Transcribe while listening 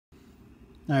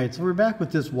All right, so we're back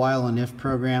with this while and if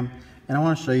program, and I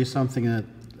want to show you something, a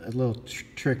little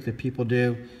trick that people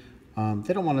do.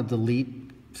 They don't want to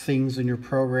delete things in your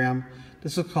program.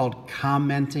 This is called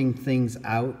commenting things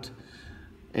out.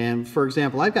 And for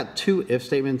example, I've got two if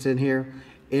statements in here,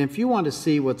 and if you want to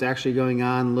see what's actually going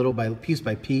on little by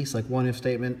piece, like one if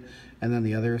statement and then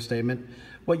the other if statement,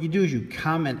 what you do is you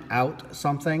comment out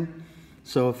something.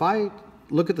 So if I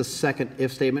look at the second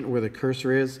if statement where the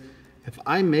cursor is, if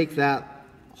I make that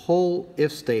whole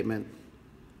if statement,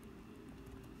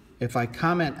 if I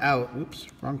comment out, oops,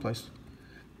 wrong place.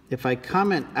 If I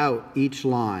comment out each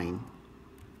line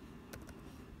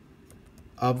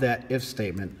of that if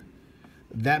statement,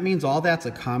 that means all that's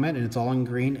a comment and it's all in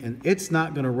green, and it's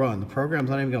not going to run. The program's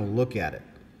not even going to look at it.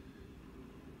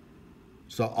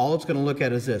 So all it's going to look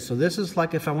at is this. So this is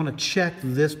like if I want to check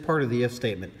this part of the if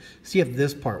statement, see if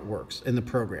this part works in the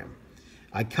program.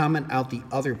 I comment out the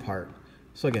other part.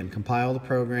 So again, compile the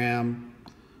program,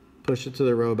 push it to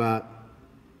the robot.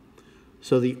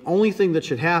 So the only thing that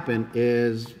should happen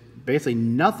is basically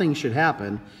nothing should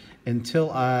happen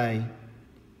until I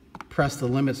press the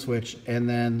limit switch, and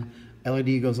then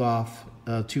LED goes off,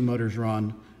 two motors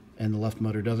run, and the left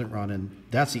motor doesn't run. And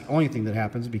that's the only thing that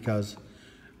happens because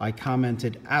I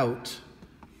commented out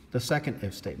the second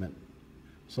if statement.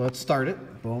 So let's start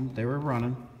it. Boom, they were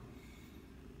running.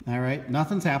 All right,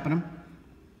 nothing's happening.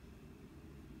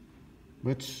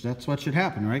 Which, that's what should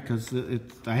happen, right? Because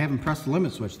I haven't pressed the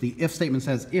limit switch. The if statement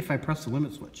says if I press the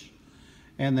limit switch.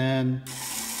 And then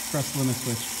press the limit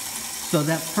switch. So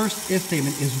that first if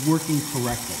statement is working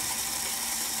correctly.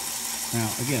 Now,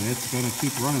 again, it's going to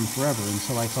keep running forever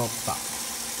until I tell it to stop.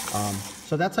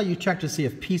 So that's how you check to see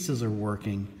if pieces are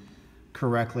working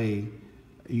correctly.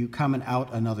 You comment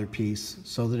out another piece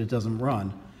so that it doesn't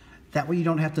run. That way you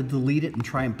don't have to delete it and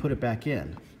try and put it back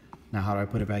in. Now, how do I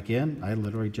put it back in? I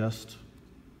literally just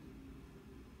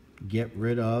get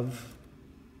rid of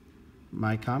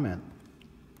my comment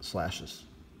slashes.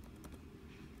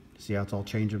 See how it's all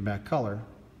changing back color?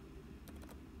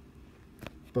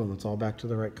 Boom, it's all back to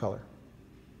the right color.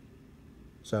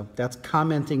 So that's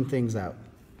commenting things out.